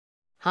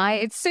Hi,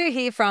 it's Sue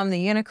here from the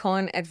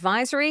Unicorn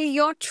Advisory,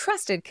 your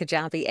trusted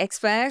Kajabi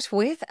expert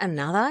with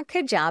another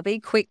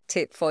Kajabi Quick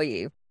Tip for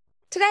you.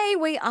 Today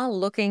we are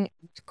looking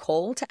at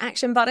call to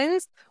action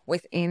buttons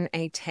within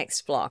a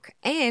text block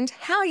and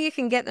how you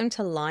can get them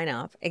to line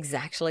up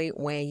exactly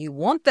where you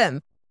want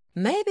them.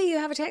 Maybe you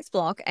have a text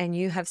block and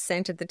you have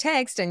centered the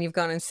text and you've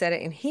gone and set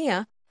it in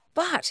here,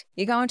 but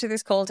you go into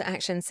this call to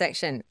action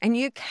section and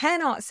you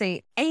cannot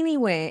see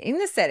anywhere in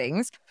the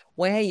settings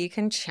where you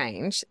can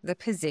change the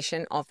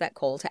position of that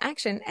call to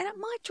action, and it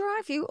might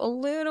drive you a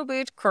little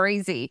bit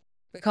crazy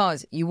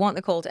because you want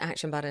the call to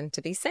action button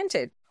to be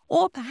centered,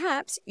 or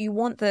perhaps you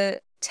want the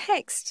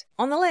text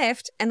on the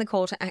left and the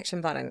call to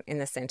action button in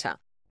the center.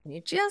 You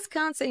just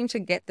can't seem to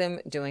get them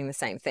doing the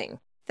same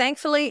thing.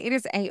 Thankfully, it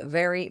is a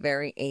very,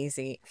 very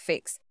easy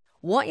fix.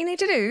 What you need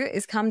to do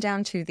is come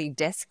down to the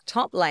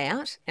desktop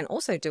layout and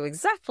also do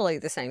exactly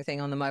the same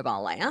thing on the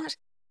mobile layout.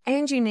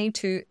 And you need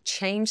to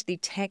change the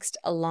text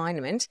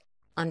alignment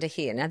under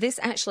here. Now, this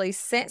actually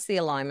sets the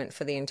alignment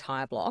for the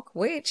entire block,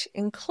 which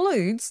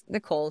includes the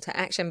call to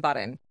action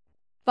button.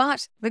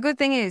 But the good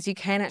thing is you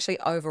can actually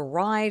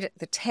override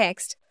the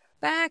text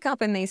back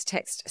up in these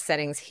text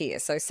settings here.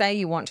 So say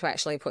you want to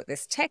actually put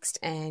this text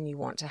and you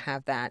want to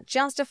have that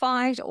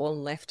justified or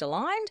left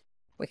aligned.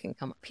 We can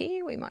come up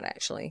here. We might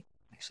actually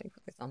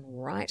put this on the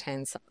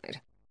right-hand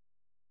side.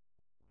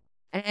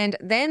 And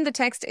then the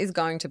text is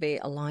going to be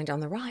aligned on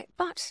the right,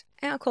 but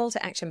our call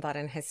to action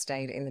button has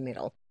stayed in the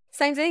middle.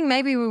 Same thing,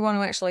 maybe we want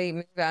to actually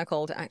move our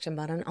call to action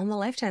button on the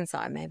left-hand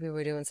side. Maybe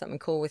we're doing something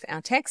cool with our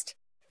text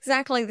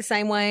exactly the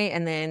same way,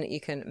 and then you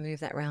can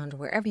move that around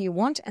wherever you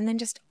want and then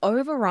just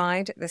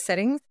override the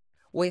settings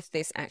with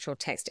this actual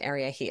text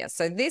area here.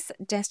 So this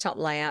desktop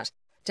layout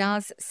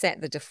does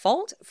set the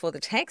default for the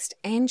text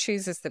and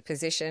chooses the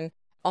position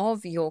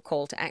of your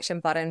call to action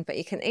button, but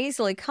you can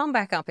easily come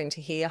back up into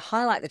here,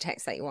 highlight the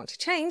text that you want to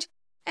change,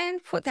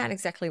 and put that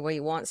exactly where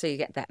you want so you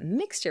get that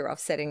mixture of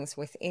settings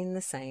within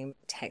the same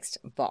text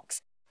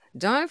box.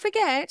 Don't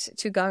forget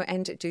to go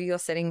and do your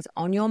settings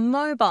on your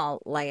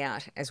mobile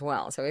layout as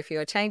well. So if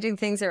you're changing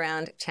things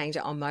around, change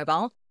it on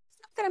mobile. It's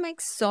not going to make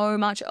so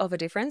much of a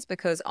difference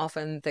because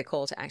often the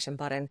call to action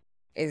button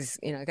is,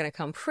 going to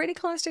come pretty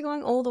close to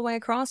going all the way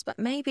across, but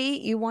maybe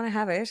you want to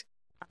have it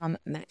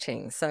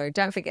matching. So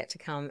don't forget to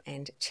come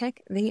and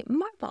check the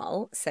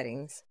mobile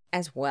settings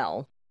as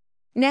well.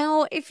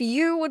 Now, if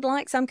you would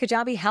like some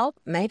Kajabi help,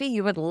 maybe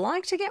you would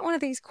like to get one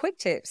of these quick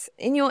tips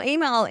in your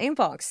email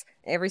inbox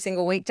every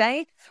single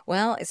weekday.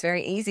 Well, it's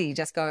very easy.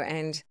 Just go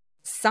and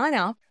sign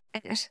up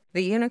at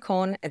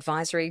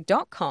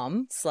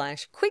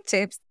theunicornadvisory.com/quick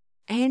tips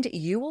and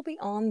you will be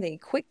on the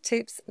quick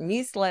tips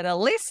newsletter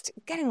list,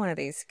 getting one of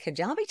these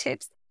Kajabi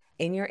tips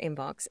in your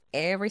inbox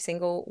every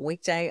single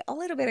weekday. A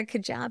little bit of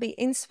Kajabi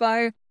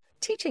inspo,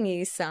 teaching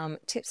you some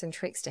tips and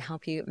tricks to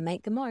help you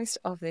make the most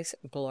of this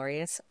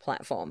glorious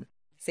platform.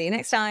 See you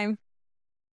next time.